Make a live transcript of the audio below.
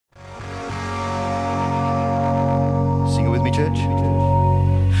church.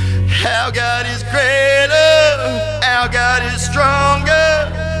 Our God is greater, our God is stronger.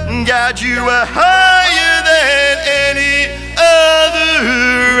 God, you are higher than any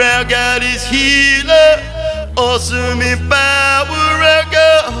other. Our God is healer, awesome in power. Our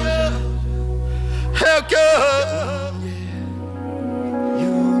God, our God.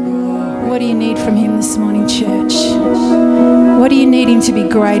 What do you need from him this morning, church? What do you need him to be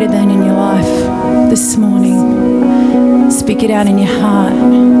greater than in your life this morning? Speak it out in your heart.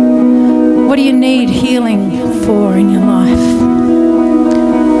 What do you need healing for in your life?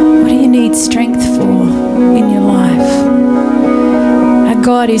 What do you need strength for in your life? Our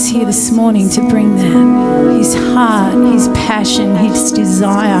God is here this morning to bring that. His heart, his passion, his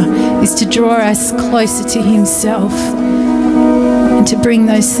desire is to draw us closer to himself and to bring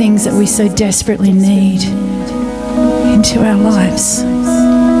those things that we so desperately need into our lives.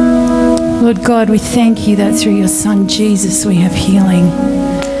 Lord God, we thank you that through your Son Jesus we have healing,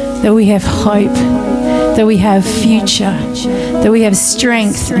 that we have hope, that we have future, that we have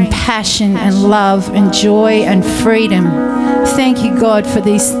strength and passion and love and joy and freedom. Thank you, God, for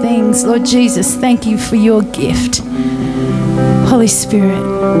these things. Lord Jesus, thank you for your gift. Holy Spirit,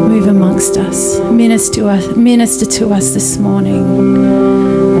 move amongst us. Minister to us this morning.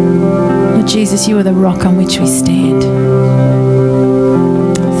 Lord Jesus, you are the rock on which we stand.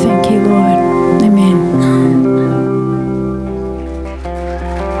 Thank you, Lord. Amen.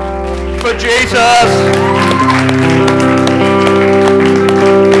 For Jesus.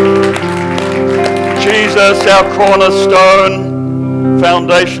 Jesus, our cornerstone,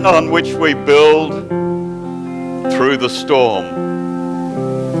 foundation on which we build through the storm.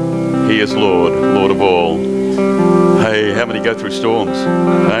 He is Lord, Lord of all. Hey, how many go through storms?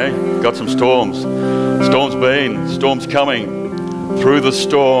 Hey, got some storms. Storms been, storms coming. Through the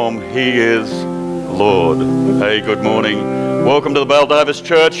storm, he is Lord. Hey, good morning. Welcome to the Baldivis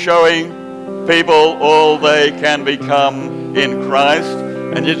Church, showing people all they can become in Christ.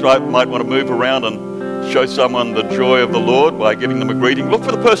 And you might want to move around and show someone the joy of the Lord by giving them a greeting. Look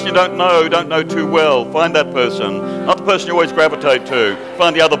for the person you don't know too well. Find that person, not the person you always gravitate to.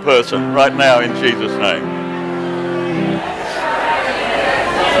 Find the other person right now in Jesus' name.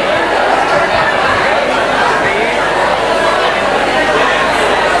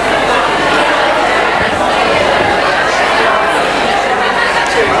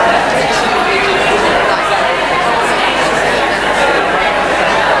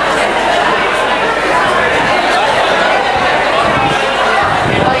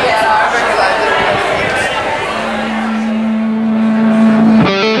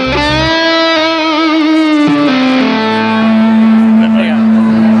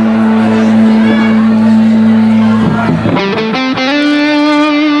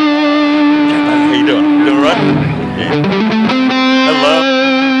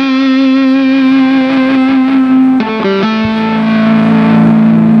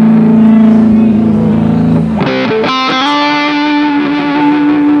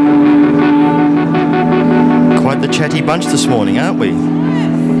 Bunch this morning, aren't we?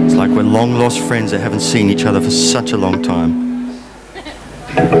 It's like we're long lost friends that haven't seen each other for such a long time.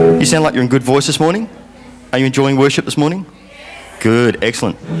 You sound like you're in good voice this morning. Are you enjoying worship this morning? Good,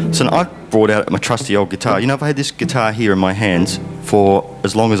 excellent. So I've brought out my trusty old guitar. You know, I've had this guitar here in my hands for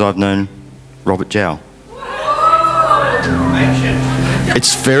as long as I've known Robert Jow.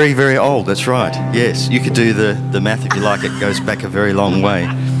 It's very, very old, that's right. Yes, you could do the math if you like. It goes back a very long way.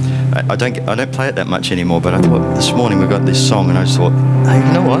 I don't play it that much anymore, but I thought this morning we got this song and I just thought, hey,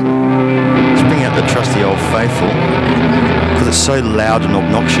 you know what? Let's bring out the trusty old faithful, because it's so loud and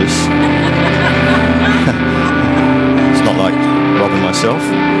obnoxious. It's not like Rob and myself,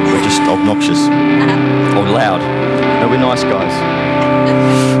 we're just obnoxious or loud. No, we're nice guys.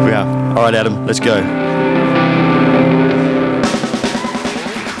 We are. All right, Adam, let's go.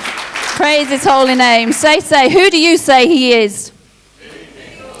 Praise his holy name. Say, who do you say he is?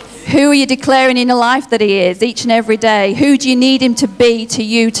 Who are you declaring in your life that he is each and every day? Who do you need him to be to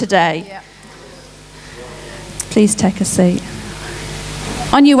you today? Yeah. Please take a seat.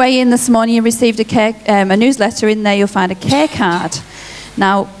 On your way in this morning, you received a newsletter. In there, you'll find a care card.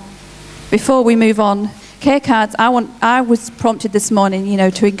 Now, before we move on, care cards, I was prompted this morning,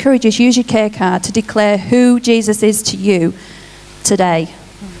 to encourage you to use your care card to declare who Jesus is to you today.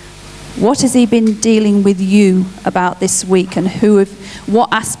 What has he been dealing with you about this week, and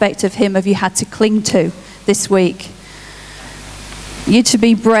what aspect of him have you had to cling to this week? You to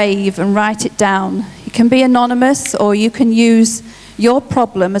be brave and write it down. It can be anonymous, or you can use your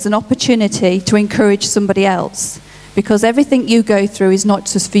problem as an opportunity to encourage somebody else, because everything you go through is not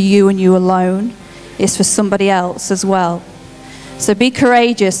just for you and you alone, it's for somebody else as well. So be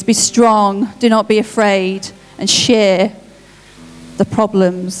courageous, be strong, do not be afraid, and share the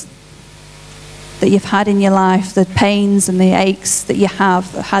problems that you've had in your life, the pains and the aches that you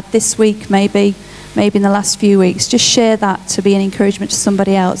have had this week, maybe in the last few weeks. Just share that to be an encouragement to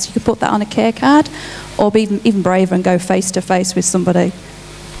somebody else. You could put that on a care card, or be even braver and go face to face with somebody.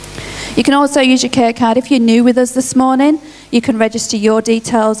 You can also use your care card. If you're new with us this morning, you can register your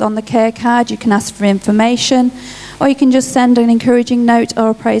details on the care card. You can ask for information, or you can just send an encouraging note or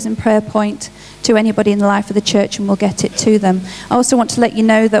a praise and prayer point to anybody in the life of the church, and we'll get it to them. I also want to let you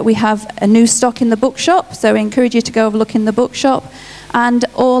know that we have a new stock in the bookshop, so I encourage you to go have a look in the bookshop, and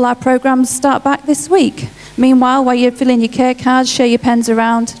all our programs start back this week. Meanwhile, while you're filling your care cards, share your pens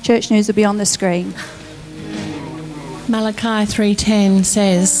around. Church news will be on the screen. Malachi 3:10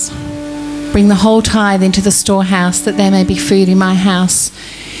 says, "Bring the whole tithe into the storehouse, that there may be food in my house.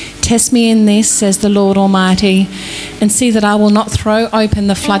 Test me in this, says the Lord Almighty, and see that I will not throw open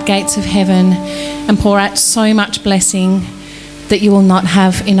the floodgates of heaven and pour out so much blessing that you will not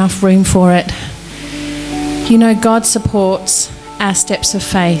have enough room for it." You know, God supports our steps of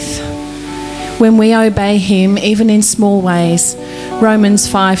faith when we obey him, even in small ways. Romans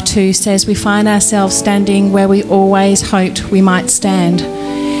 5:2 says we find ourselves standing where we always hoped we might stand,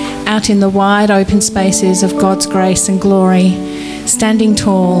 out in the wide open spaces of God's grace and glory, standing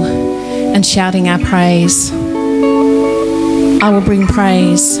tall and shouting our praise. I will bring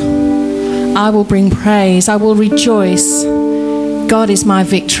praise. I will bring praise. I will rejoice. God is my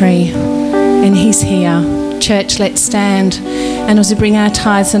victory, and he's here. Church, let's stand. And as we bring our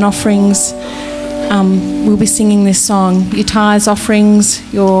tithes and offerings, we'll be singing this song. Your tithes, offerings,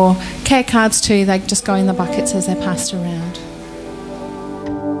 your care cards too, they just go in the buckets as they're passed around.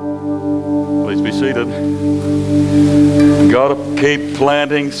 Please be seated. Got to keep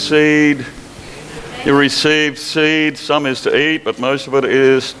planting seed. You receive seed. Some is to eat, but most of it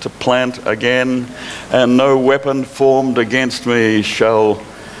is to plant again. And no weapon formed against me shall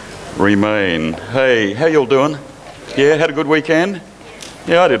remain. Hey, how you all doing? Yeah, had a good weekend?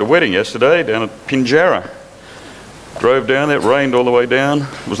 Yeah, I did a wedding yesterday down at Pinjarra. Drove down there, it rained all the way down.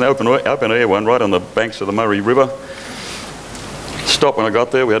 It was an open air one right on the banks of the Murray River. Stopped when I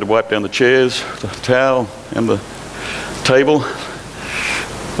got there. We had to wipe down the chairs, the towel and the table.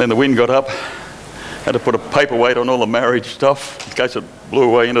 Then the wind got up. Had to put a paperweight on all the marriage stuff in case it blew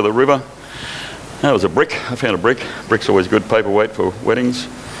away into the river. That was a brick. I found a brick. Brick's always good paperweight for weddings.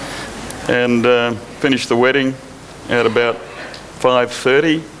 And finished the wedding at about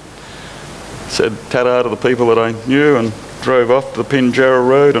 5:30. Said ta-da to the people that I knew and drove off the Pinjarra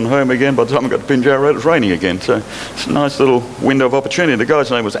Road and home again. By the time I got to Pinjarra Road, it was raining again. So it's a nice little window of opportunity. The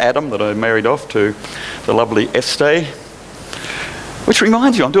guy's name was Adam, that I married off to the lovely Estee. Which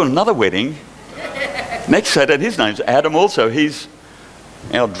reminds you, I'm doing another wedding next Saturday. His name's Adam also. He's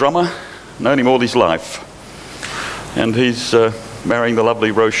our drummer. Known him all his life. And he's marrying the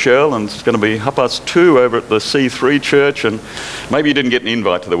lovely Rochelle, and it's going to be 2:30 over at the C3 church. And maybe you didn't get an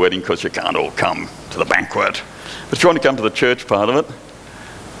invite to the wedding because you can't all come to the banquet. But if you want to come to the church part of it,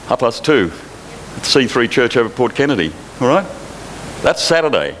 2:30 at the C3 church over at Port Kennedy. All right? That's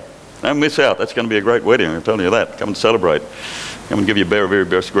Saturday. Don't miss out. That's going to be a great wedding, I'm telling you that. Come and celebrate. Come and give you a very, very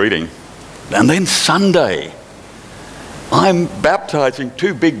best greeting. And then Sunday, I'm baptising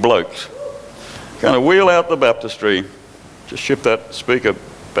 2 big blokes. Going to wheel out the baptistry. Just shift that speaker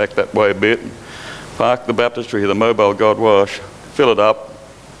back that way a bit. Park the baptistry here, the mobile God wash. Fill it up.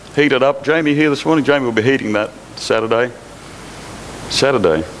 Heat it up. Jamie here this morning. Jamie will be heating that Saturday.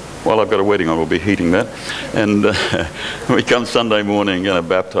 While I've got a wedding on, we'll be heating that. And we come Sunday morning, going to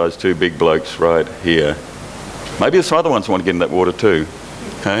baptise 2 big blokes right here. Maybe there's some other ones who want to get in that water too.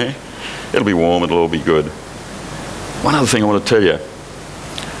 Okay? It'll be warm. It'll all be good. One other thing I want to tell you.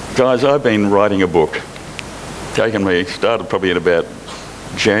 Guys, I've been writing a book. Started probably in about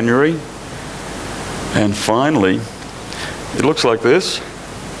January. And finally, it looks like this.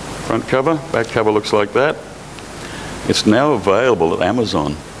 Front cover, back cover looks like that. It's now available at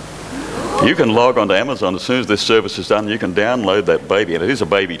Amazon. You can log on to Amazon as soon as this service is done. You can download that baby. And it is a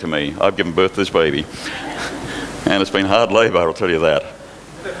baby to me. I've given birth to this baby. And it's been hard labour, I'll tell you that.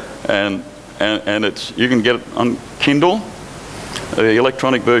 And you can get it on Kindle. The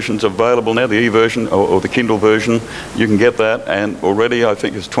electronic version's available now, the e-version or the Kindle version. You can get that, and already I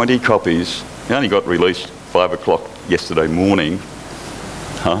think there's 20 copies. It only got released 5 o'clock yesterday morning,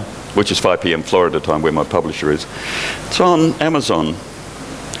 which is 5 p.m. Florida time, where my publisher is. It's on Amazon.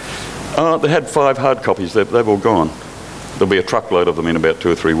 They had 5 hard copies. They've all gone. There'll be a truckload of them in about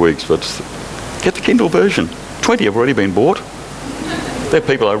 2 or 3 weeks, but get the Kindle version. 20 have already been bought. They're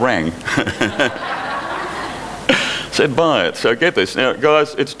people I rang. said buy it. So get this. Now,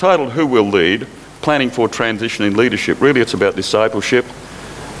 guys, it's titled Who Will Lead? Planning for Transition in Leadership. Really, it's about discipleship.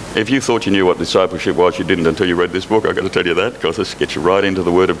 If you thought you knew what discipleship was, you didn't until you read this book. I've got to tell you that, because this gets you right into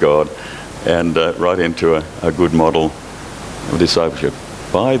the Word of God and right into a good model of discipleship.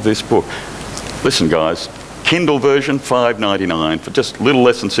 Buy this book. Listen, guys, Kindle version, $5.99. For just a little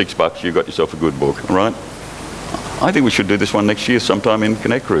less than $6, you've got yourself a good book, all right? I think we should do this one next year sometime in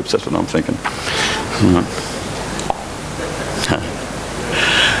Connect groups. That's what I'm thinking.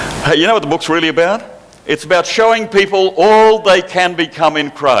 Hey, you know what the book's really about? It's about showing people all they can become in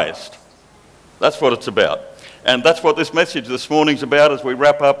Christ. That's what it's about. And that's what this message this morning's about as we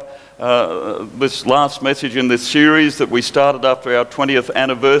wrap up this last message in this series that we started after our 20th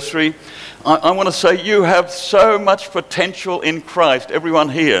anniversary. I want to say you have so much potential in Christ, everyone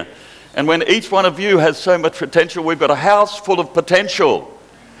here. And when each one of you has so much potential, we've got a house full of potential.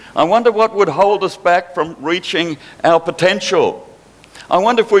 I wonder what would hold us back from reaching our potential. I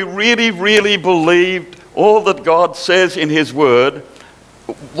wonder if we really, really believed all that God says in His Word,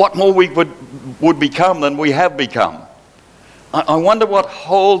 what more we would become than we have become. I wonder what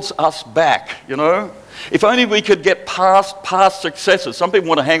holds us back, you know? If only we could get past successes. Some people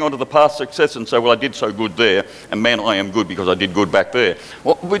want to hang on to the past success and say, well, I did so good there, and man, I am good because I did good back there.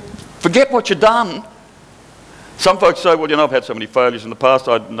 Well, forget what you've done. Some folks say, well, you know, I've had so many failures in the past,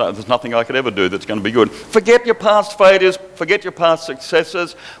 there's nothing I could ever do that's going to be good. Forget your past failures, forget your past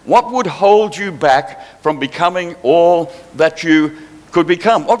successes. What would hold you back from becoming all that you could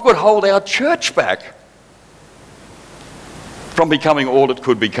become? What would hold our church back from becoming all it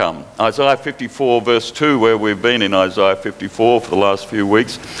could become? Isaiah 54 verse 2, where we've been in Isaiah 54 for the last few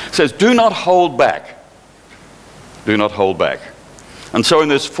weeks, says, do not hold back. Do not hold back. And so in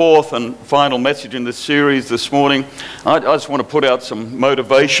this fourth and final message in this series this morning, I just want to put out some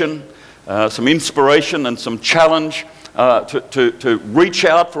motivation, some inspiration and some challenge to reach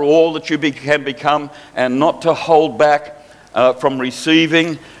out for all that you can become and not to hold back from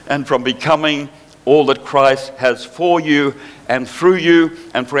receiving and from becoming all that Christ has for you and through you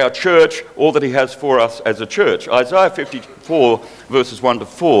and for our church, all that He has for us as a church. Isaiah 54 verses 1 to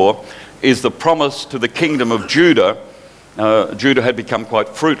 4 is the promise to the kingdom of Judah. Judah had become quite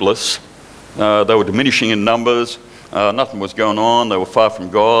fruitless. They were diminishing in numbers. Nothing was going on. They were far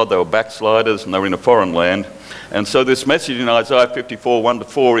from God. They were backsliders and they were in a foreign land. And so this message in Isaiah 54, 1 to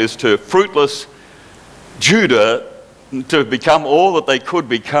 4 is to fruitless Judah to become all that they could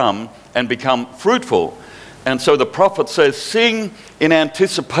become and become fruitful. And so the prophet says, sing in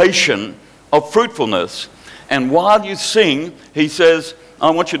anticipation of fruitfulness. And while you sing, he says,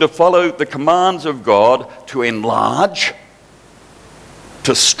 I want you to follow the commands of God to enlarge,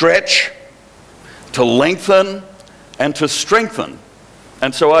 to stretch, to lengthen, and to strengthen.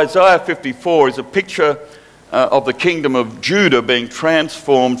 And so Isaiah 54 is a picture of the kingdom of Judah being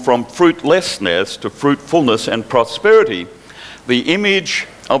transformed from fruitlessness to fruitfulness and prosperity. The image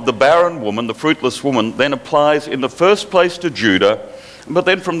of the barren woman, the fruitless woman, then applies in the first place to Judah, but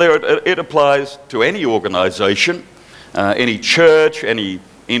then from there it applies to any organization, any church, any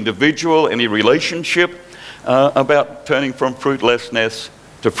individual, any relationship, about turning from fruitlessness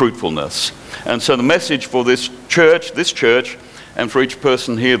to fruitfulness. And so the message for this church, and for each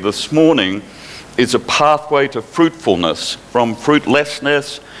person here this morning is a pathway to fruitfulness, from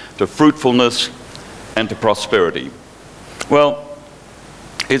fruitlessness to fruitfulness and to prosperity. Well,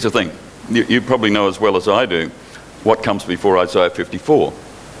 here's the thing. You probably know as well as I do what comes before Isaiah 54.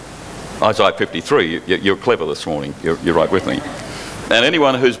 Isaiah 53, you're clever this morning. You're right with me. And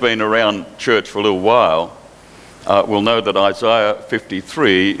anyone who's been around church for a little while will know that Isaiah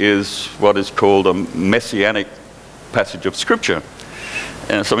 53 is what is called a messianic passage of Scripture.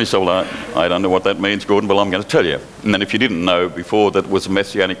 And some of you say, well, I don't know what that means, Gordon, but I'm going to tell you. And then if you didn't know before that it was a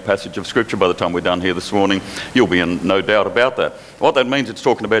messianic passage of Scripture, by the time we're done here this morning, you'll be in no doubt about that. What that means, it's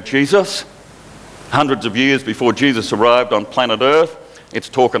talking about Jesus. Hundreds of years before Jesus arrived on planet Earth, it's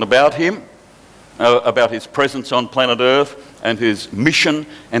talking about Him, about His presence on planet Earth and His mission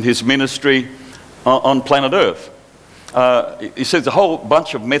and His ministry on planet Earth. He says a whole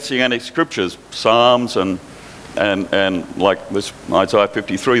bunch of messianic scriptures, Psalms and like this Isaiah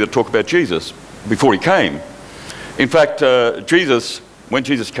 53 that talk about Jesus before He came. In fact, when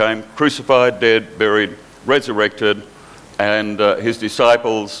Jesus came, crucified, dead, buried, resurrected, and His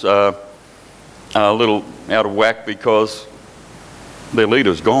disciples are a little out of whack because their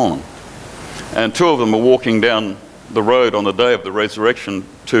leader's gone. And two of them are walking down the road on the day of the resurrection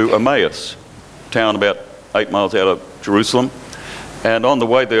to Emmaus, a town about 8 miles out of Jerusalem. And on the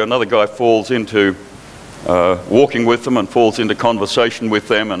way there, another guy falls into walking with them and falls into conversation with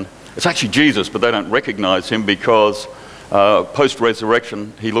them, and It's actually Jesus, but they don't recognize him because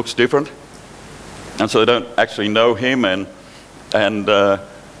post-resurrection he looks different. And so they don't actually know him, and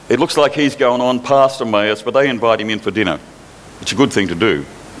it looks like he's going on past Emmaus, but they invite him in for dinner. It's a good thing to do,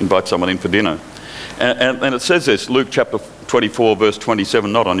 invite someone in for dinner. And it says this, Luke chapter 24, verse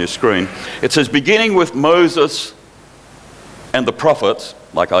 27, not on your screen. It says, beginning with Moses and the prophets,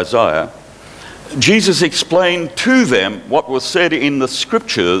 like Isaiah, Jesus explained to them what was said in the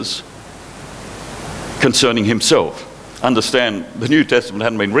scriptures concerning himself. Understand, the New Testament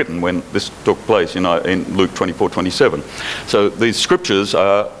hadn't been written when this took place in Luke 24, 27. So these scriptures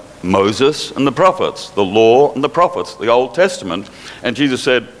are Moses and the prophets, the law and the prophets, the Old Testament. And Jesus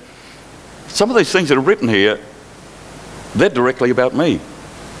said, some of these things that are written here, they're directly about me.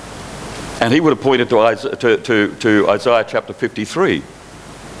 And he would have pointed to Isaiah chapter 53. He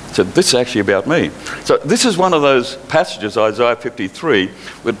said, this is actually about me. So this is one of those passages, Isaiah 53,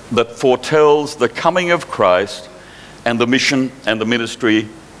 that foretells the coming of Christ and the mission and the ministry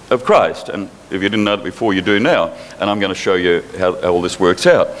of Christ. And if you didn't know it before, you do now. And I'm going to show you how all this works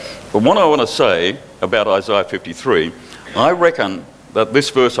out. But what I want to say about Isaiah 53, I reckon that this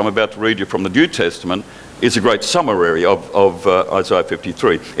verse I'm about to read you from the New Testament is a great summary of Isaiah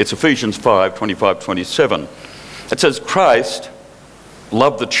 53. It's Ephesians 5, 25, 27. It says, Christ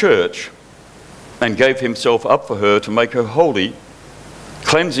loved the church and gave himself up for her to make her holy,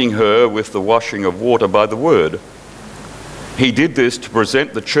 cleansing her with the washing of water by the word. He did this to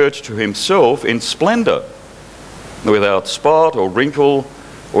present the church to himself in splendor, without spot or wrinkle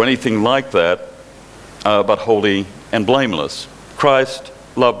or anything like that, but holy and blameless. Christ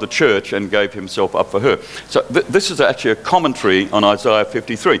loved the church and gave himself up for her. So this is actually a commentary on Isaiah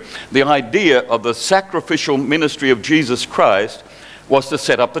 53. The idea of the sacrificial ministry of Jesus Christ was to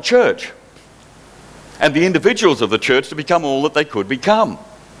set up the church and the individuals of the church to become all that they could become,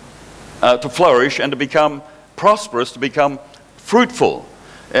 to flourish and to become prosperous, to become fruitful.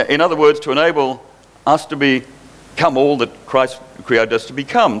 In other words, to enable us to become all that Christ created us to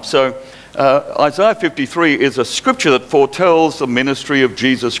become. So Isaiah 53 is a scripture that foretells the ministry of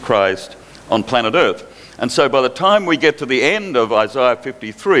Jesus Christ on planet Earth. And so by the time we get to the end of Isaiah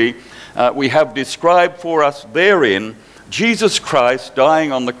 53, we have described for us therein Jesus Christ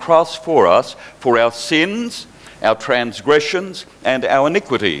dying on the cross for us, for our sins, our transgressions, and our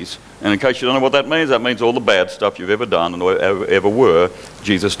iniquities. And in case you don't know what that means all the bad stuff you've ever done and ever were,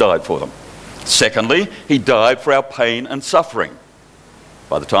 Jesus died for them. Secondly, he died for our pain and suffering.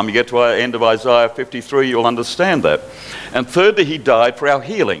 By the time you get to the end of Isaiah 53, you'll understand that. And thirdly, he died for our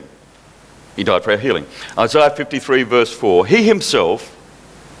healing. He died for our healing. Isaiah 53, verse 4, he himself,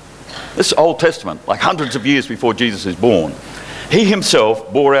 this is Old Testament, like hundreds of years before Jesus is born, he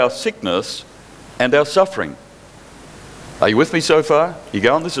himself bore our sickness and our suffering. Are you with me so far? You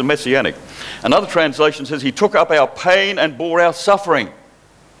going? This is messianic. Another translation says he took up our pain and bore our suffering.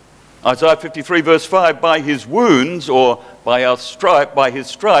 Isaiah 53 verse 5, by his wounds, or by his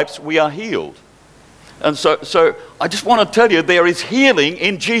stripes we are healed. And so I just want to tell you, there is healing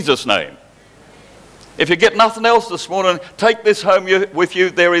in Jesus' name. If you get nothing else this morning, take this home with you.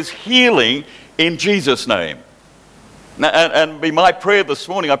 There is healing in Jesus' name. And be my prayer this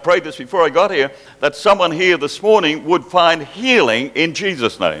morning, I prayed this before I got here, that someone here this morning would find healing in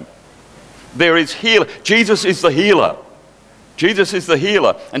Jesus' name. There is healing. Jesus is the healer. Jesus is the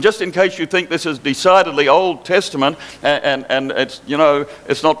healer. And just in case you think this is decidedly Old Testament and it's, you know,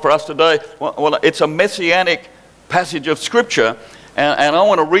 it's not for us today, well, it's a messianic passage of Scripture. And I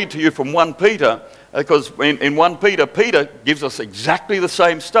want to read to you from 1 Peter, because in 1 Peter, Peter gives us exactly the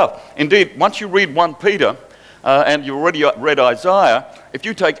same stuff. Indeed, once you read 1 Peter, and you already read Isaiah, if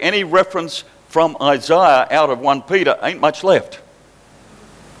you take any reference from Isaiah out of 1 Peter, ain't much left.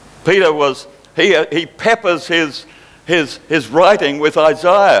 Peter he peppers his writing with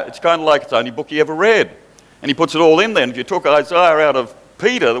Isaiah. It's kind of like it's the only book he ever read. And he puts it all in there. And if you took Isaiah out of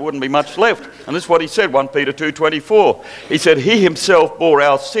Peter, there wouldn't be much left. And this is what he said, 1 Peter 2:24. He said, he himself bore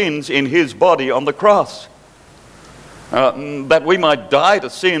our sins in his body on the cross, that we might die to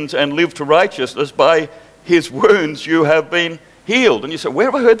sins and live to righteousness. By his wounds you have been healed. And you say, where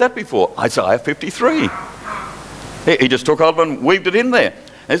have I heard that before? Isaiah 53. He just took it and weaved it in there.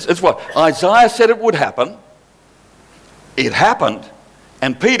 It's what Isaiah said it would happen. It happened.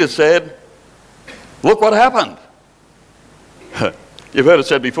 And Peter said, look what happened. You've heard it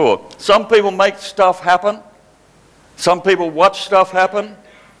said before. Some people make stuff happen. Some people watch stuff happen. And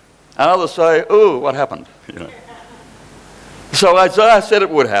others say, ooh, what happened? You know. So Isaiah said it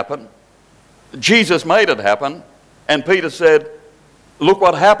would happen. Jesus made it happen. And Peter said, look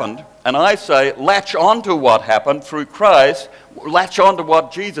what happened. And I say, latch on to what happened through Christ. Latch on to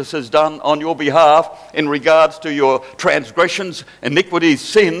what Jesus has done on your behalf in regards to your transgressions, iniquities,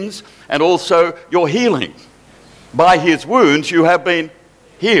 sins, and also your healing. By his wounds you have been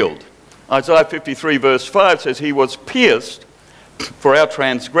healed. Isaiah 53 verse 5 says, he was pierced for our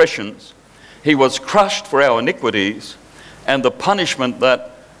transgressions. He was crushed for our iniquities. And the punishment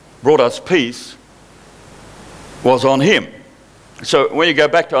that brought us peace was on him. So when you go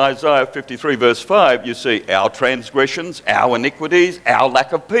back to Isaiah 53 verse 5, you see our transgressions, our iniquities, our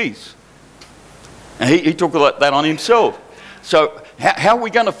lack of peace. And he took that on himself. So how are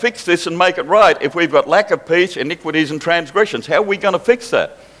we going to fix this and make it right if we've got lack of peace, iniquities and transgressions? How are we going to fix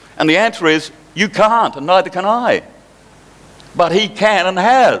that? And the answer is, you can't, and neither can I. But he can and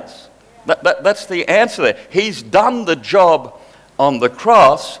has. That's the answer there. He's done the job on the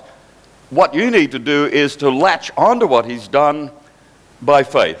cross. What you need to do is to latch onto what he's done by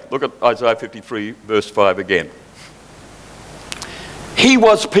faith. Look at Isaiah 53 verse 5 again. He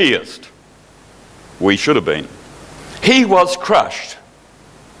was pierced. We should have been. He was crushed.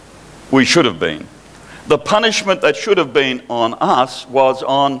 We should have been. The punishment that should have been on us was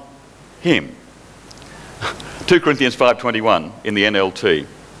on him. 2 Corinthians 5:21 in the NLT.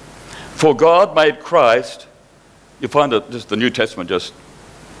 For God made Christ, you find that just the New Testament just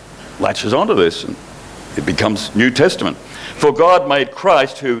latches onto this and it becomes New Testament. For God made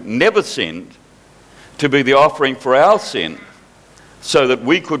Christ, who never sinned, to be the offering for our sin, so that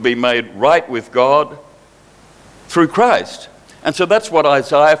we could be made right with God through Christ. And so that's what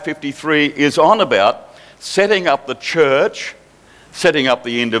Isaiah 53 is on about, setting up the church, setting up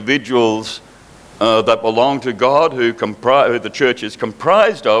the individuals that belong to God, who the church is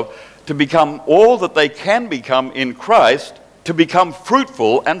comprised of, to become all that they can become in Christ, to become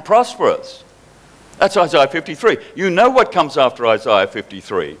fruitful and prosperous. That's Isaiah 53. You know what comes after Isaiah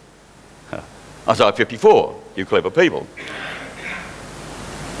 53. Isaiah 54, you clever people.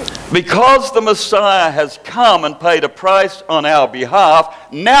 Because the Messiah has come and paid a price on our behalf,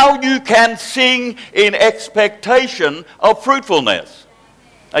 now you can sing in expectation of fruitfulness.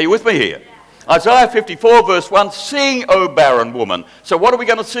 Are you with me here? Isaiah 54 verse 1, sing, O barren woman. So what are we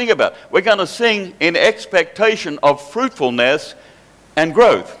going to sing about? We're going to sing in expectation of fruitfulness and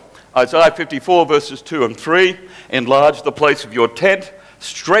growth. Isaiah 54 verses 2 and 3, enlarge the place of your tent,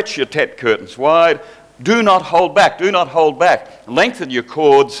 stretch your tent curtains wide, do not hold back, do not hold back. Lengthen your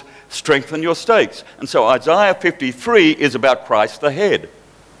cords, strengthen your stakes. And so Isaiah 53 is about Christ the head,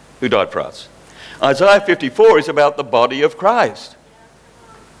 who died for us. Isaiah 54 is about the body of Christ.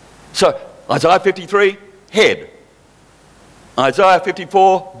 So Isaiah 53, head. Isaiah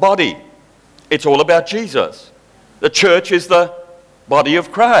 54, body. It's all about Jesus. The church is the body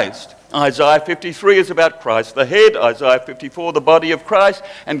of Christ. Isaiah 53 is about Christ the head. Isaiah 54, the body of Christ.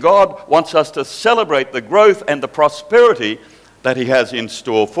 And God wants us to celebrate the growth and the prosperity that he has in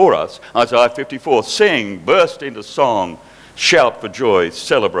store for us. Isaiah 54, sing, burst into song, shout for joy,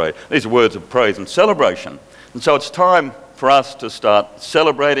 celebrate. These are words of praise and celebration. And so it's time for us to start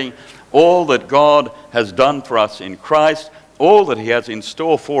celebrating all that God has done for us in Christ, all that he has in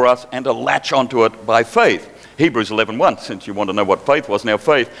store for us, and to latch onto it by faith. Hebrews 11:1, since you want to know what faith was. Now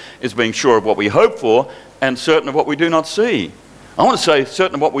faith is being sure of what we hope for and certain of what we do not see. I want to say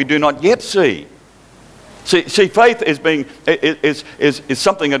certain of what we do not yet see. See, faith is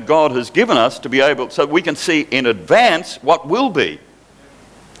something that God has given us to be able, so we can see in advance what will be,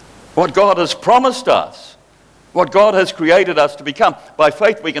 what God has promised us, what God has created us to become. By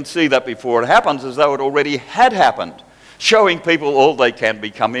faith we can see that before it happens, as though it already had happened, showing people all they can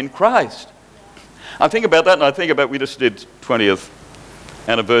become in Christ. I think about that, and I think about, we just did 20th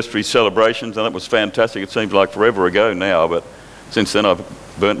anniversary celebrations, and that was fantastic. It seems like forever ago now, but since then I've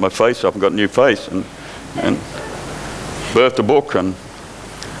burnt my face up and got a new face, and birthed a book and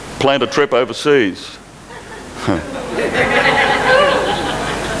planned a trip overseas.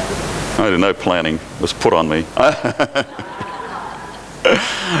 I didn't know planning was put on me.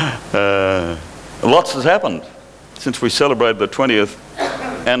 Lots has happened since we celebrated the 20th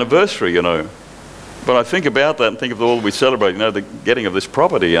anniversary, you know. But I think about that and think of all we celebrate, you know, the getting of this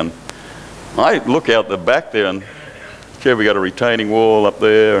property. And I look out the back there, and here we got a retaining wall up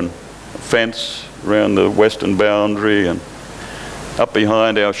there and a fence around the western boundary, and up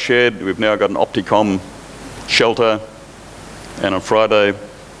behind our shed we've now got an Opticom shelter, and on Friday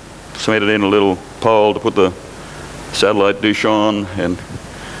cemented in a little pole to put the satellite dish on, and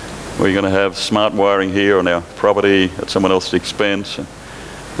we're going to have smart wiring here on our property at someone else's expense.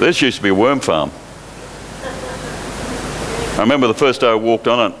 This used to be a worm farm. I remember the first day I walked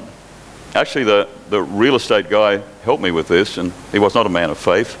on it, actually the real estate guy helped me with this, and he was not a man of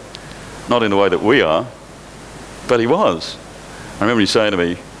faith. Not in the way that we are, but he was. I remember he saying to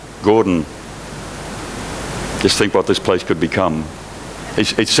me, Gordon, just think what this place could become.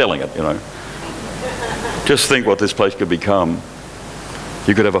 He's selling it, you know. Just think what this place could become.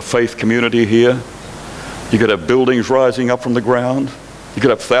 You could have a faith community here. You could have buildings rising up from the ground. You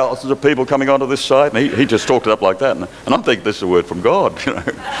could have thousands of people coming onto this site. And he just talked it up like that. And I think this is a word from God, you know.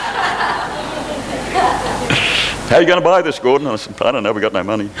 How are you going to buy this, Gordon? I said, I don't know, we got no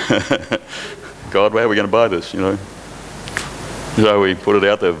money. God, how are we going to buy this, you know? So we put it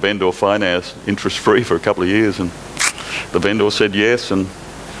out there, vendor finance, interest-free for a couple of years, and the vendor said yes, and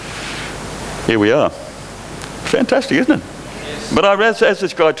here we are. Fantastic, isn't it? Yes. But as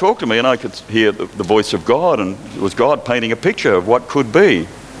this guy talked to me, and I could hear the voice of God, and it was God painting a picture of what could be.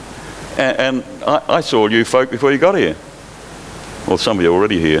 And I saw you folk before you got here. Well, some of you are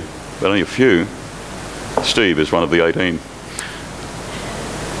already here, but only a few. Steve is one of the 18.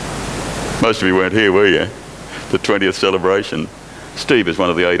 Most of you weren't here, were you? The 20th celebration. Steve is one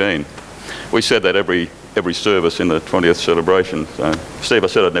of the 18. We said that every service in the 20th celebration. So, Steve, I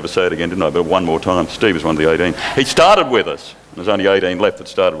said I'd never say it again, didn't I? But one more time. Steve is one of the 18. He started with us. There's only 18 left that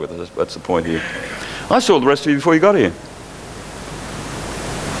started with us. That's the point here. I saw the rest of you before you got here.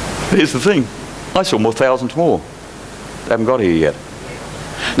 Here's the thing. I saw more, thousands more. They haven't got here yet.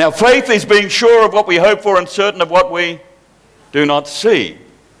 Now, faith is being sure of what we hope for and certain of what we do not see.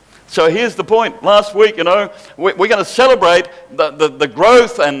 So here's the point. Last week, you know, we're going to celebrate the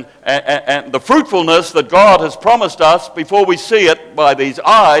growth and the fruitfulness that God has promised us before we see it by these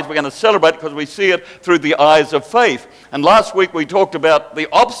eyes. We're going to celebrate because we see it through the eyes of faith. And last week we talked about the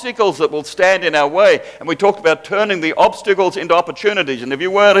obstacles that will stand in our way. And we talked about turning the obstacles into opportunities. And if you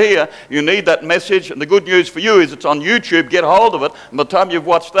weren't here, you need that message. And the good news for you is it's on YouTube. Get hold of it. And by the time you've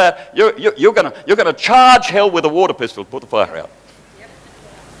watched that, you're going to charge hell with a water pistol to put the fire out.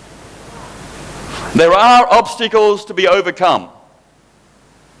 There are obstacles to be overcome.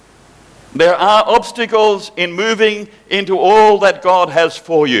 There are obstacles in moving into all that God has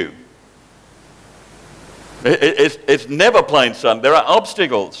for you. It's never plain sailing. There are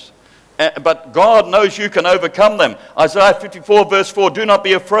obstacles. But God knows you can overcome them. Isaiah 54 verse 4, do not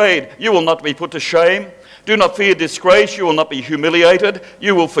be afraid. You will not be put to shame. Do not fear disgrace. You will not be humiliated.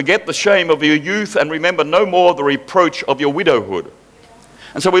 You will forget the shame of your youth and remember no more the reproach of your widowhood.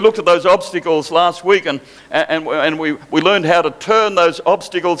 And so we looked at those obstacles last week and we learned how to turn those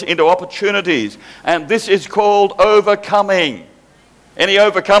obstacles into opportunities. And this is called overcoming. Any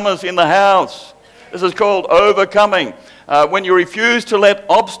overcomers in the house? This is called overcoming. When you refuse to let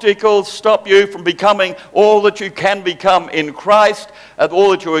obstacles stop you from becoming all that you can become in Christ,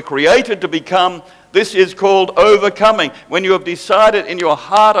 all that you were created to become, this is called overcoming. When you have decided in your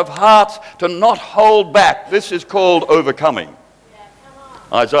heart of hearts to not hold back, this is called overcoming.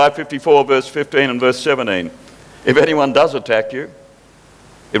 Isaiah 54 verse 15 and verse 17. If anyone does attack you,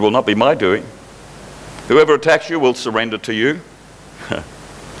 it will not be my doing. Whoever attacks you will surrender to you.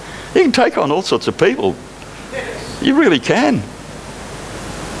 You can take on all sorts of people. You really can.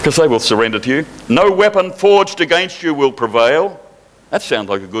 Because they will surrender to you. No weapon forged against you will prevail. That sounds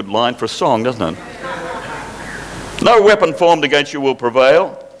like a good line for a song, doesn't it? No weapon formed against you will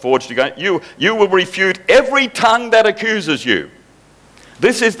prevail. Forged against you. You will refute every tongue that accuses you.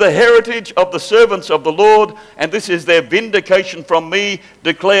 This is the heritage of the servants of the Lord, and this is their vindication from me,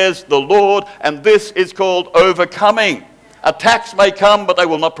 declares the Lord, and this is called overcoming. Attacks may come, but they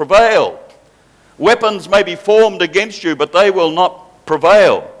will not prevail. Weapons may be formed against you, but they will not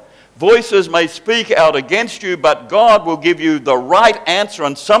prevail. Voices may speak out against you, but God will give you the right answer,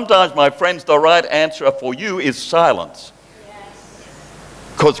 and sometimes, my friends, the right answer for you is silence.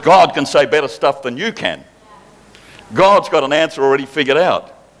 Because God can say better stuff than you can. God's got an answer already figured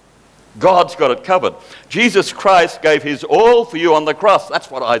out. God's got it covered. Jesus Christ gave his all for you on the cross.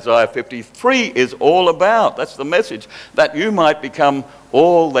 That's what Isaiah 53 is all about. That's the message, that you might become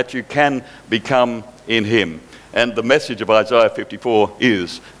all that you can become in him. And the message of Isaiah 54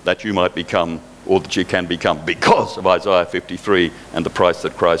 is that you might become all that you can become because of Isaiah 53 and the price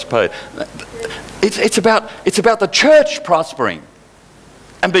that Christ paid. It's about the church prospering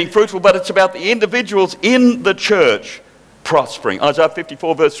and being fruitful, but it's about the individuals in the church prospering. Isaiah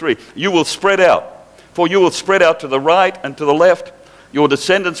 54 verse 3, you will spread out, for you will spread out to the right and to the left. Your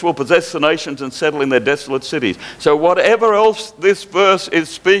descendants will possess the nations and settle in their desolate cities. So whatever else this verse is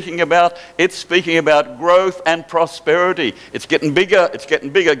speaking about, it's speaking about growth and prosperity. It's getting bigger, it's getting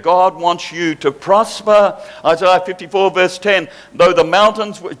bigger. God wants you to prosper. Isaiah 54 verse 10, though the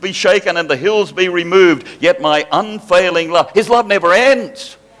mountains be shaken and the hills be removed, yet my unfailing love, his love never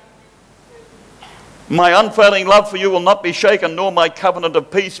ends. My unfailing love for you will not be shaken, nor my covenant of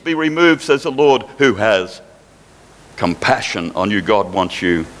peace be removed, says the Lord, who has compassion on you. God wants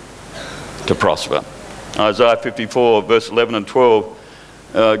you to prosper. Isaiah 54, verse 11 and 12,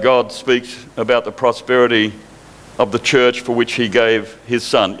 God speaks about the prosperity of the church for which he gave his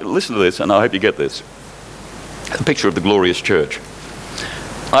son. Listen to this, and I hope you get this. A picture of the glorious church.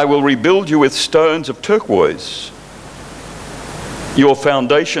 I will rebuild you with stones of turquoise, your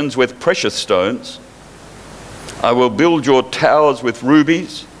foundations with precious stones. I will build your towers with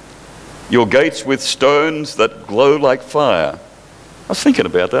rubies, your gates with stones that glow like fire. I was thinking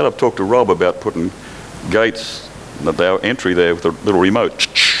about that. I've talked to Rob about putting gates at our entry there with a little remote.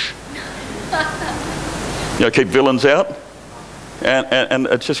 You know, keep villains out. And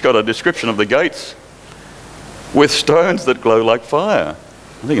it's just got a description of the gates with stones that glow like fire.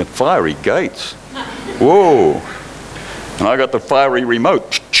 I'm thinking fiery gates. Whoa. And I got the fiery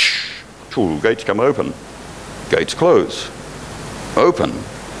remote. Gates come open. Gates close. Open.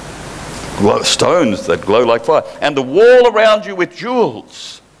 Stones that glow like fire. And the wall around you with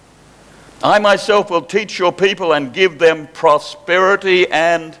jewels. I myself will teach your people and give them prosperity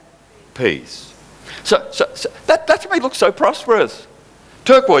and peace. So that to me looks so prosperous.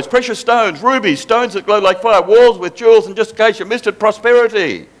 Turquoise, precious stones, rubies, stones that glow like fire, walls with jewels, and just in case you missed it,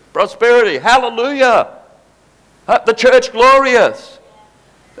 prosperity. Prosperity. Hallelujah. The church glorious.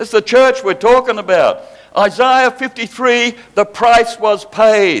 It's the church we're talking about. Isaiah 53, the price was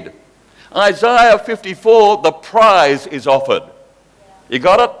paid. Isaiah 54, the prize is offered. You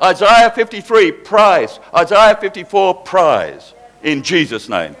got it? Isaiah 53, price. Isaiah 54, prize. In Jesus'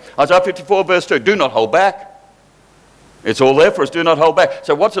 name. Isaiah 54, verse 2, do not hold back. It's all there for us, do not hold back.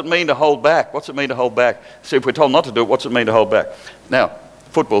 So what's it mean to hold back? What's it mean to hold back? See, if we're told not to do it, what's it mean to hold back? Now,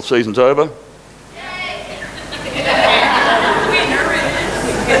 football season's over.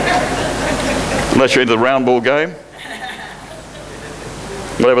 Unless you're into the round ball game.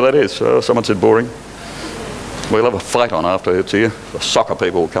 Whatever that is. Someone said boring. We'll have a fight on after it's here. The soccer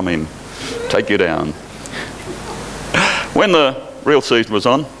people will come in, take you down. When the real season was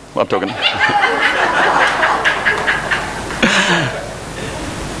on, I'm talking...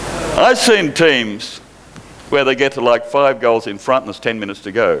 I've seen teams where they get to like 5 goals in front and there's 10 minutes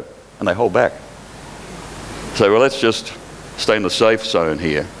to go and they hold back. So, well, let's just stay in the safe zone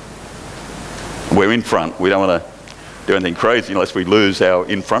here. We're in front. We don't want to do anything crazy unless we lose our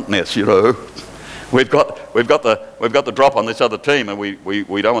in-frontness, you know. We've got the drop on this other team and we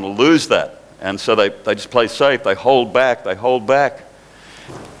don't want to lose that. And so they just play safe. They hold back. They hold back.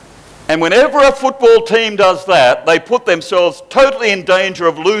 And whenever a football team does that, they put themselves totally in danger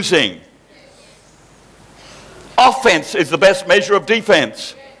of losing. Offense is the best measure of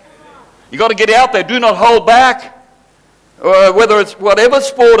defense. You've got to get out there. Do not hold back. Whether it's whatever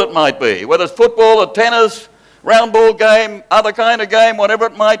sport it might be, whether it's football or tennis, round ball game, other kind of game, whatever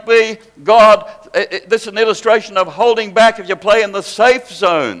it might be, this is an illustration of holding back if you play in the safe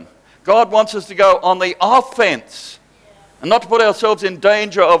zone. God wants us to go on the offense. And not to put ourselves in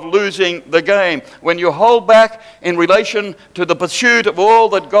danger of losing the game. When you hold back in relation to the pursuit of all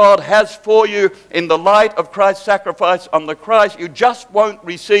that God has for you in the light of Christ's sacrifice on the cross, you just won't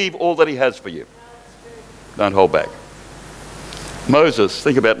receive all that he has for you. Don't hold back. Moses,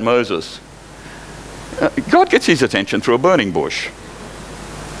 think about Moses. God gets his attention through a burning bush.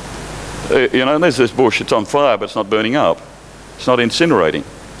 You know, there's this bush, it's on fire, but it's not burning up. It's not incinerating.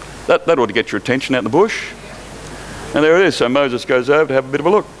 That ought to get your attention out in the bush. And there it is. So Moses goes over to have a bit of a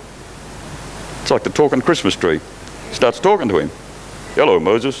look. It's like the talking Christmas tree. He starts talking to him. Hello,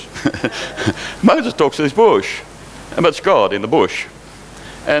 Moses. Moses talks to this bush. But it's God in the bush.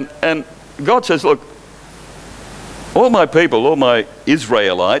 And God says, look, all my people, all my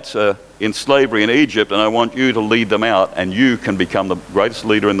Israelites are in slavery in Egypt, and I want you to lead them out, and you can become the greatest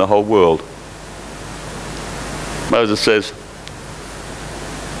leader in the whole world. Moses says,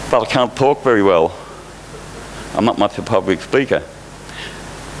 but I can't talk very well. I'm not much of a public speaker.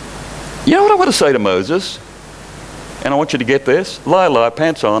 You know what I want to say to Moses? And I want you to get this. Lie,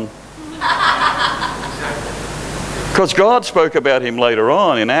 pants on. Because God spoke about him later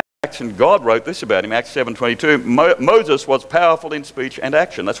on in Acts, and God wrote this about him, Acts 7:22. Moses was powerful in speech and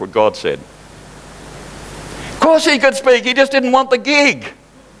action. That's what God said. Of course he could speak. He just didn't want the gig.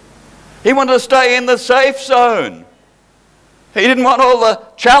 He wanted to stay in the safe zone. He didn't want all the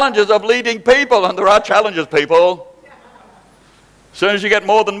challenges of leading people, and there are challenges, people. As soon as you get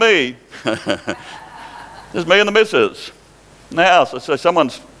more than me, there's me and the missus in the house. So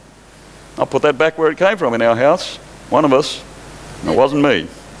I'll put that back where it came from in our house. One of us, it wasn't me.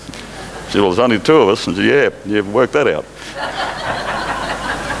 She said, well, there's only 2 of us. And she said, yeah, you've worked that out.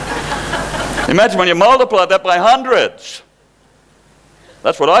 Imagine when you multiply that by hundreds.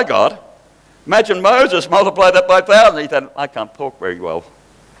 That's what I got. Imagine Moses multiply that by thousands. He said, I can't talk very well.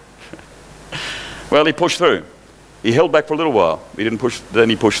 Well, he pushed through. He held back for a little while. He didn't push, then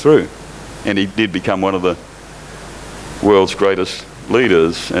he pushed through. And he did become one of the world's greatest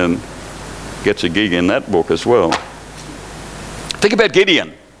leaders and gets a gig in that book as well. Think about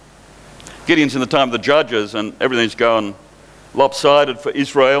Gideon. Gideon's in the time of the judges and everything's going lopsided for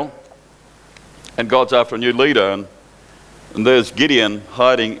Israel. And God's after a new leader. And there's Gideon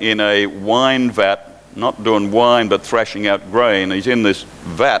hiding in a wine vat, not doing wine but thrashing out grain. He's in this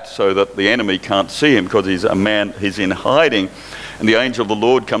vat so that the enemy can't see him because he's a man, he's in hiding. And the angel of the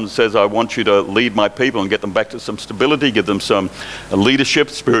Lord comes and says, I want you to lead my people and get them back to some stability, give them some leadership,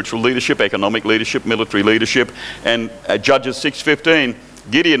 spiritual leadership, economic leadership, military leadership. And Judges 6:15,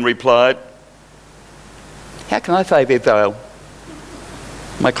 Gideon replied, how can I save Israel?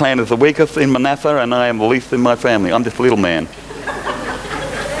 My clan is the weakest in Manasseh and I am the least in my family. I'm just a little man.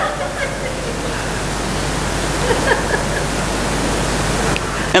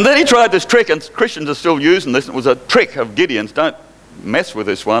 And then he tried this trick, and Christians are still using this. It was a trick of Gideon's. Don't mess with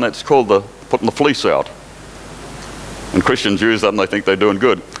this one. It's called the putting the fleece out. And Christians use that and they think they're doing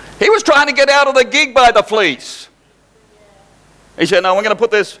good. He was trying to get out of the gig by the fleece. He said, no, we're going to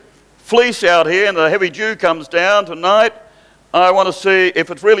put this fleece out here and the heavy dew comes down tonight. I want to see if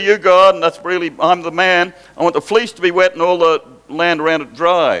it's really you, God, and that's really, I'm the man. I want the fleece to be wet and all the land around it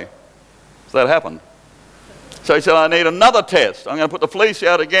dry. So that happened. So he said, I need another test. I'm going to put the fleece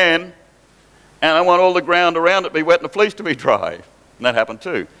out again, and I want all the ground around it to be wet and the fleece to be dry. And that happened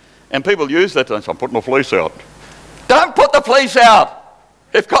too. And people use that to say, I'm putting the fleece out. Don't put the fleece out.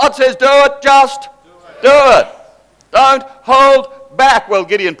 If God says do it, just do it. Don't hold back. Well,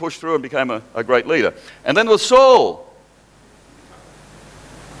 Gideon pushed through and became a great leader. And then there was Saul.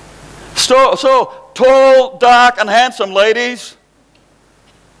 Saul, tall, dark, and handsome, ladies.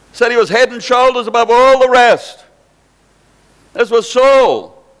 Said he was head and shoulders above all the rest. This was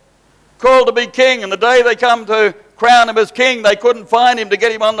Saul, called to be king. And the day they come to crown him as king, they couldn't find him to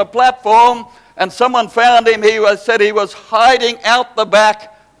get him on the platform. And someone found him. Said he was hiding out the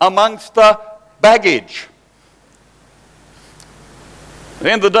back amongst the baggage. At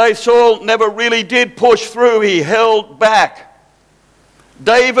the end of the day, Saul never really did push through. He held back.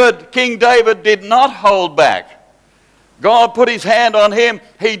 King David did not hold back. God put his hand on him.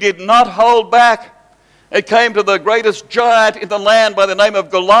 He did not hold back. It came to the greatest giant in the land by the name of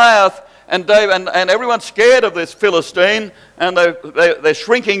Goliath, and everyone's scared of this Philistine, and they're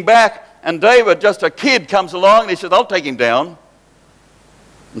shrinking back. And David, just a kid, comes along and he says, I'll take him down.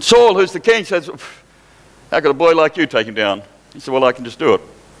 And Saul, who's the king, says, how could a boy like you take him down? He said, well, I can just do it.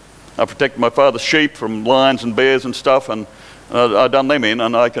 I protected my father's sheep from lions and bears and stuff, and I've done them in,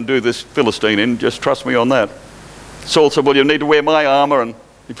 and I can do this Philistine in. Just trust me on that. Saul said, well, you need to wear my armor, and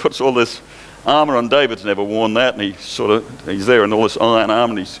he puts all this armor on. David's never worn that, and he's there in all this iron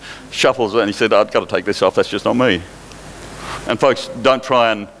armor, and he shuffles it, and he said, I've got to take this off, that's just not me. And folks, don't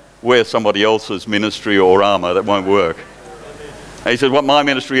try and wear somebody else's ministry or armor, that won't work. And he said, what my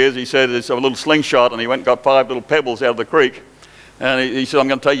ministry is, he said, it's a little slingshot, and he went and got 5 little pebbles out of the creek. And he said, I'm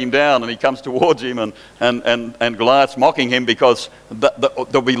going to take him down. And he comes towards him, and Goliath's mocking him because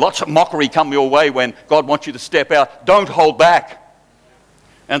there'll be lots of mockery come your way when God wants you to step out. Don't hold back.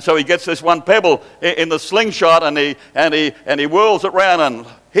 And so he gets this one pebble in the slingshot, and he whirls it round and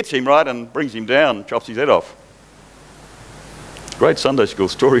hits him right and brings him down and chops his head off. Great Sunday school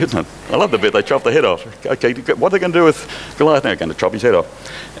story, isn't it? I love the bit they chop the head off. Okay, what are they going to do with Goliath now? They're going to chop his head off.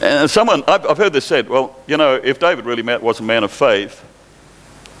 And I've heard this said, well, you know, if David really was a man of faith,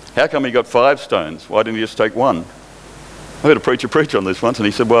 how come he got 5 stones? Why didn't he just take 1? I heard a preacher preach on this once, and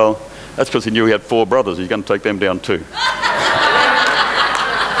he said, well, that's because he knew he had 4 brothers. He's going to take them down too.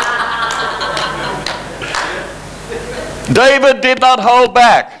 David did not hold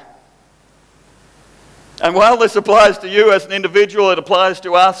back. And while this applies to you as an individual, it applies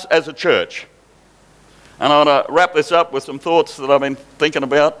to us as a church. And I want to wrap this up with some thoughts that I've been thinking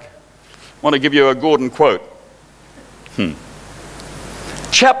about. I want to give you a Gordon quote.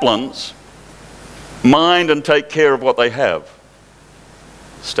 Chaplains mind and take care of what they have.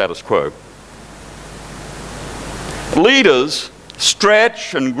 Status quo. Leaders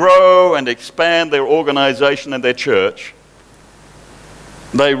stretch and grow and expand their organization and their church.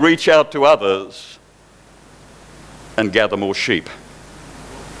 They reach out to others and gather more sheep.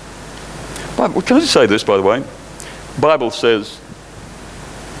 Can I just say this, by the way? The Bible says,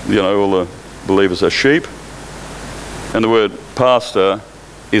 you know, all the believers are sheep. And the word pastor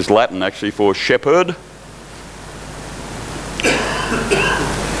is Latin, actually, for shepherd.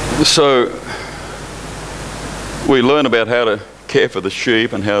 So We learn about how to care for the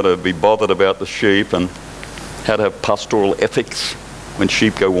sheep and how to be bothered about the sheep and how to have pastoral ethics when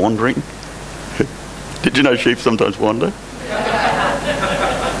sheep go wandering. Did you know sheep sometimes wander?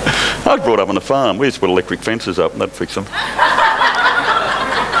 I was brought up on a farm. We used to put electric fences up and that'd fix them.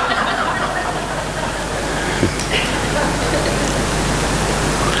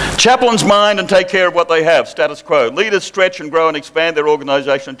 Chaplains mind and take care of what they have, status quo. Leaders stretch and grow and expand their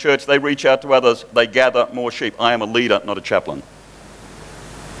organisation and church. They reach out to others. They gather more sheep. I am a leader, not a chaplain.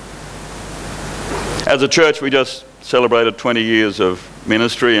 As a church, we just celebrated 20 years of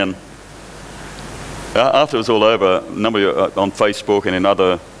ministry, and after it was all over, a number of, on Facebook and in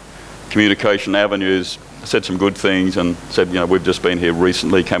other communication avenues, said some good things and said, you know, we've just been here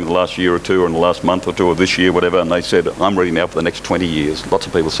recently, came in the last year or two or in the last month or two or this year, whatever, and they said, I'm ready now for the next 20 years. Lots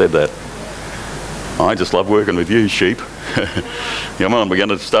of people said that. I just love working with you, sheep. Come on, we're going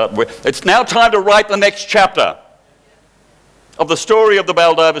to start. It's now time to write the next chapter of the story of the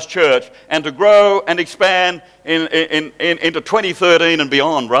Baldivis Church and to grow and expand into 2013 and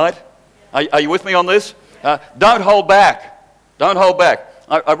beyond, right? Are you with me on this? Don't hold back. Don't hold back.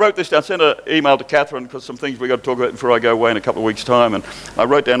 I wrote this down, I sent an email to Catherine because some things we've got to talk about before I go away in a couple of weeks' time, and I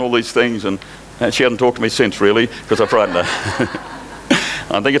wrote down all these things, and she hasn't talked to me since, really, because I frightened her.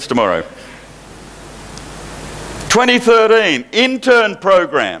 I think it's tomorrow. 2013, intern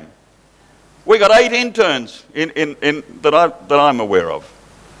program. We got 8 interns that I'm aware of.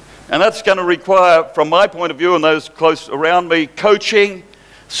 And that's going to require, from my point of view and those close around me, coaching,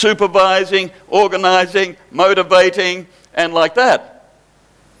 supervising, organising, motivating, and like that.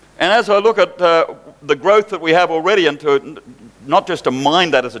 And as I look at the growth that we have already, and to not just to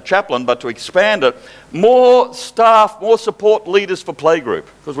mind that as a chaplain, but to expand it, more staff, more support leaders for playgroup,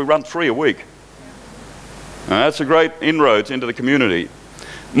 because we run 3 a week. And that's a great inroads into the community.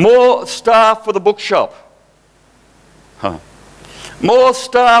 More staff for the bookshop. More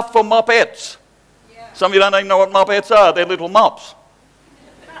staff for mopettes. Yeah. Some of you don't even know what mopettes are. They're little mops.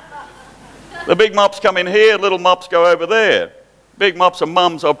 The big mops come in here, little mops go over there. Big mops are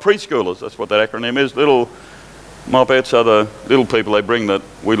mums of preschoolers. That's what that acronym is. Little mopettes are the little people they bring that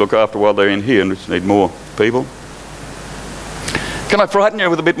we look after while they're in here and just need more people. Can I frighten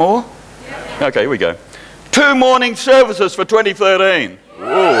you with a bit more? Yeah. Okay, here we go. 2 morning services for 2013.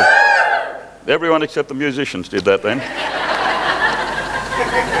 Ooh. Everyone except the musicians did that then.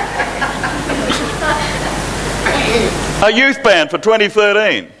 A youth band for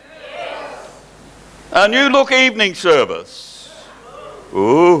 2013. A new look evening service.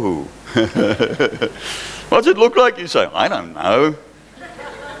 Ooh. What's it look like? You say, I don't know.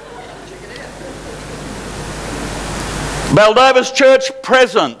 Baldivis Church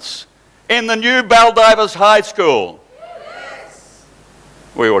presence in the new Baldivis High School.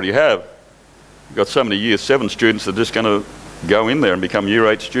 We already have. We've got so many Year 7 students that are just going to go in there and become Year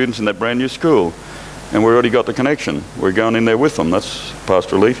 8 students in that brand new school. And we've already got the connection. We're going in there with them. That's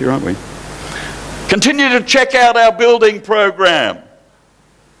past relief here, aren't we? Continue to check out our building program.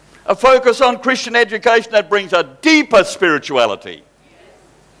 A focus on Christian education that brings a deeper spirituality.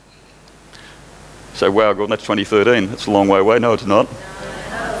 So, wow, God, that's 2013. That's a long way away. No, it's not.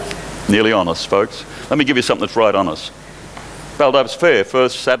 Nearly on us, folks. Let me give you something that's right on us. Baldivis Fair,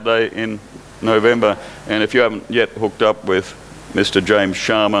 first Saturday in November. And if you haven't yet hooked up with Mr. James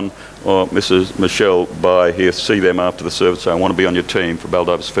Sharman or Mrs. Michelle By here, see them after the service. So I want to be on your team for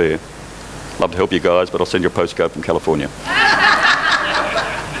Baldivis Fair. Love to help you guys, but I'll send you a postcard from California.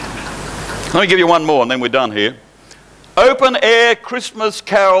 Let me give you one more and then we're done here. Open air Christmas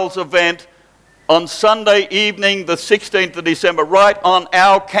carols event on Sunday evening, the 16th of December, right on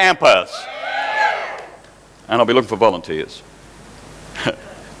our campus. And I'll be looking for volunteers.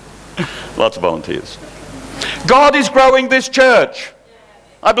 Lots of volunteers. God is growing this church.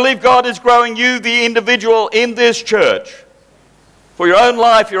 I believe God is growing you, the individual, in this church. For your own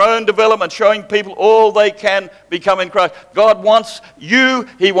life, your own development, showing people all they can become in Christ. God wants you,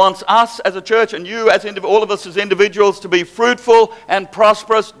 He wants us as a church and you as all of us as individuals to be fruitful and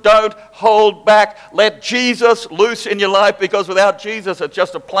prosperous. Don't hold back. Let Jesus loose in your life, because without Jesus it's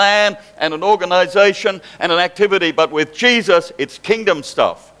just a plan and an organization and an activity. But with Jesus it's kingdom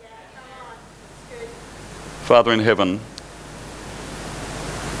stuff. Father in heaven,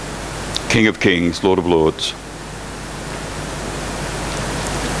 King of kings, Lord of lords,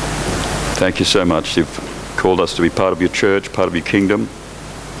 thank you so much. You've called us to be part of your church, part of your kingdom.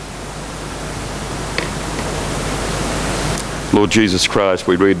 Lord Jesus Christ,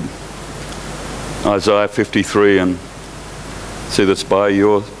 we read Isaiah 53 and see that by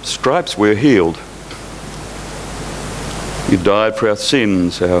your stripes we're healed. You died for our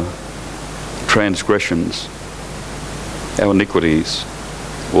sins, our transgressions. our iniquities,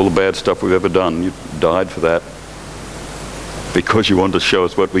 all the bad stuff we've ever done. You died for that because you wanted to show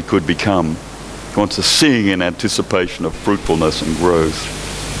us what we could become. You want to sing in anticipation of fruitfulness and growth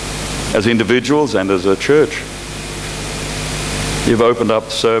as individuals and as a church. You've opened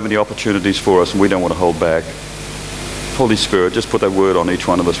up so many opportunities for us, and we don't want to hold back. Holy Spirit, just put that word on each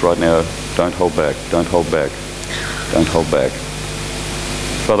one of us right now. Don't hold back, don't hold back, don't hold back.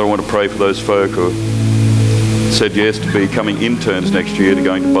 Father, I want to pray for those folk who said yes to becoming interns next year, to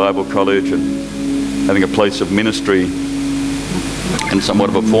going to Bible college and having a place of ministry in somewhat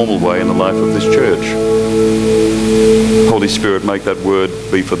of a formal way in the life of this church. Holy Spirit, make that word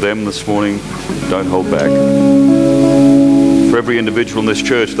be for them this morning. Don't hold back. For every individual in this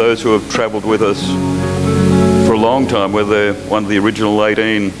church, those who have travelled with us for a long time, whether they're one of the original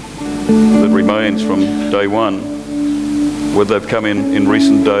 18 that remains from day one, whether they've come in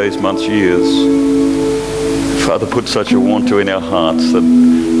recent days, months, years, Father, put such a want to in our hearts that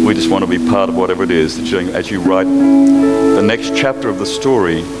we just want to be part of whatever it is that you're doing as you write the next chapter of the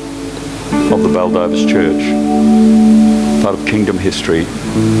story of the Baldivis Church, part of kingdom history.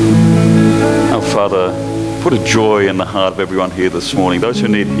 Oh, Father, put a joy in the heart of everyone here this morning. Those who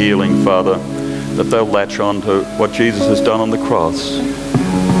need healing, Father, that they'll latch on to what Jesus has done on the cross.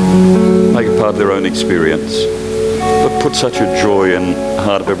 Make it part of their own experience. But put such a joy in the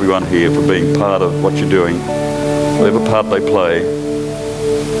heart of everyone here for being part of what you're doing. Whatever part they play,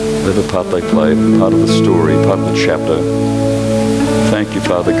 part of the story, part of the chapter. Thank you,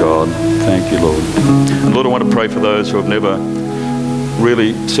 Father God. Thank you, Lord. And Lord, I want to pray for those who have never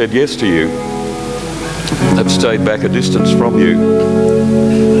really said yes to you. They've stayed back a distance from you,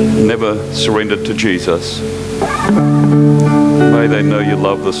 never surrendered to Jesus. May they know your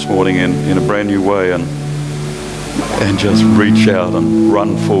love this morning in a brand new way and just reach out and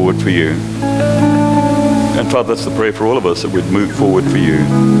run forward for you. And Father, that's the prayer for all of us, that we'd move forward for you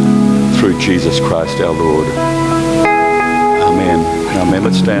through Jesus Christ our Lord. Amen. Amen.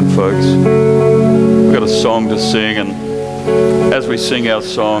 Let's stand, folks. We've got a song to sing, and as we sing our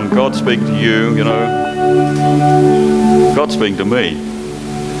song, God speak to you, you know. God's speaking to me.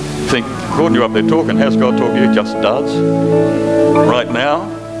 Think, Gordon, you're up there talking. How's God talking to you? Just does. Right now.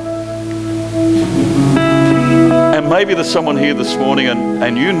 And maybe there's someone here this morning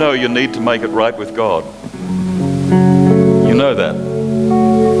and you know you need to make it right with God. You know that.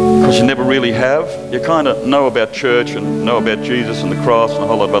 Because you never really have. You kind of know about church and know about Jesus and the cross and a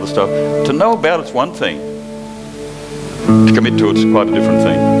whole lot of other stuff. To know about it's one thing. To commit to it's quite a different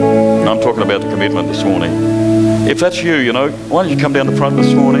thing. And I'm talking about the commitment this morning. If that's you, you know, why don't you come down the front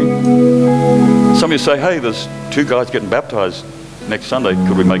this morning? Some of you say, hey, there's 2 guys getting baptised next Sunday.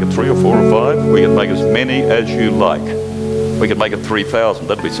 Could we make it 3 or 4 or 5? We can make as many as you like. We could make it 3,000.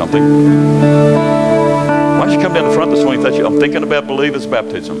 That'd be something. Why don't you come down the front this morning if that's you? I'm thinking about believers'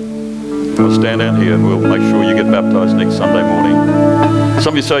 baptism. We'll stand down here and we'll make sure you get baptised next Sunday morning.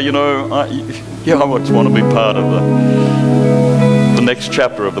 Some of you say, you know, I just want to be part of the next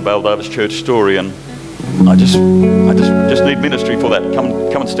chapter of the Baldivis Church story, and I just need ministry for that.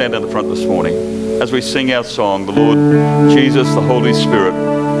 Come and stand down the front this morning. As we sing our song, the Lord Jesus, the Holy Spirit,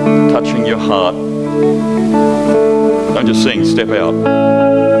 touching your heart. Don't just sing, step out.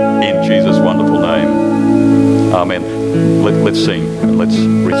 In Jesus' wonderful name. Amen. Let's sing and let's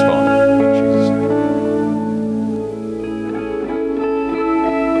respond. In Jesus'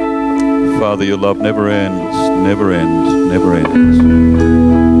 name. Father, your love never ends, never ends, never ends.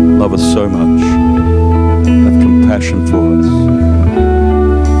 Love us so much. Have compassion for us.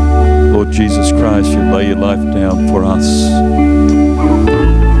 Lord Jesus Christ, you lay your life down for us,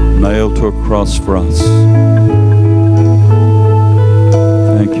 nailed to a cross for us.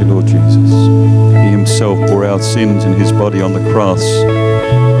 Thank you, Lord Jesus. He himself bore our sins in his body on the cross.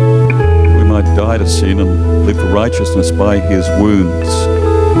 We might die to sin and live for righteousness. By his wounds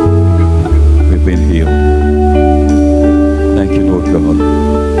we've been healed. Thank you, Lord God. I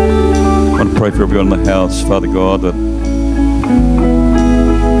want to pray for everyone in the house, Father God, that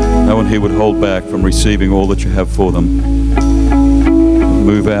no one here would hold back from receiving all that you have for them.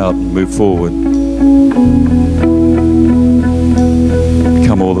 Move out and move forward.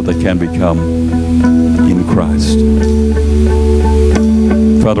 Become all that they can become in Christ.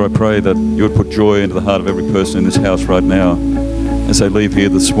 Father, I pray that you would put joy into the heart of every person in this house right now. As they leave here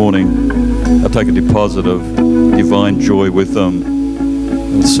this morning, I'll take a deposit of divine joy with them.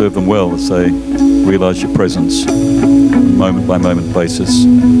 It'll serve them well as they realize your presence on a moment-by-moment basis.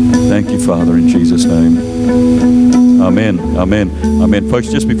 Thank you, Father, in Jesus' name. Amen, amen, amen. Folks,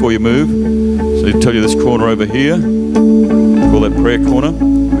 just before you move, so I tell you this corner over here, call that prayer corner.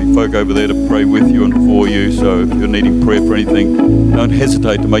 We folk over there to pray with you and for you. So if you're needing prayer for anything, don't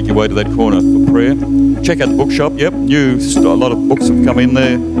hesitate to make your way to that corner for prayer. Check out the bookshop. Yep, a lot of books have come in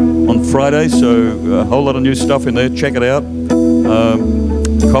there on Friday, so a whole lot of new stuff in there. Check it out.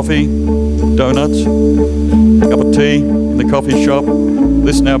 Coffee, donuts, cup of tea in the coffee shop.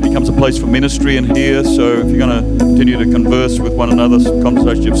 This now becomes a place for ministry in here, so if you're going to continue to converse with one another,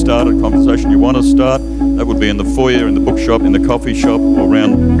 conversation you've started, conversation you want to start, that would be in the foyer, in the bookshop, in the coffee shop, or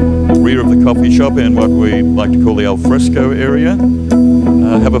around the rear of the coffee shop in what we like to call the alfresco area.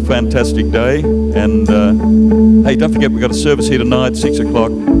 Have a fantastic day, and hey, don't forget we've got a service here tonight, 6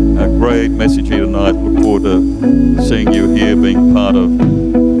 o'clock. A great message here tonight. Look forward to seeing you here, being part of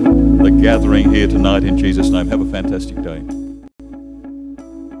the gathering here tonight in Jesus' name. Have a fantastic day.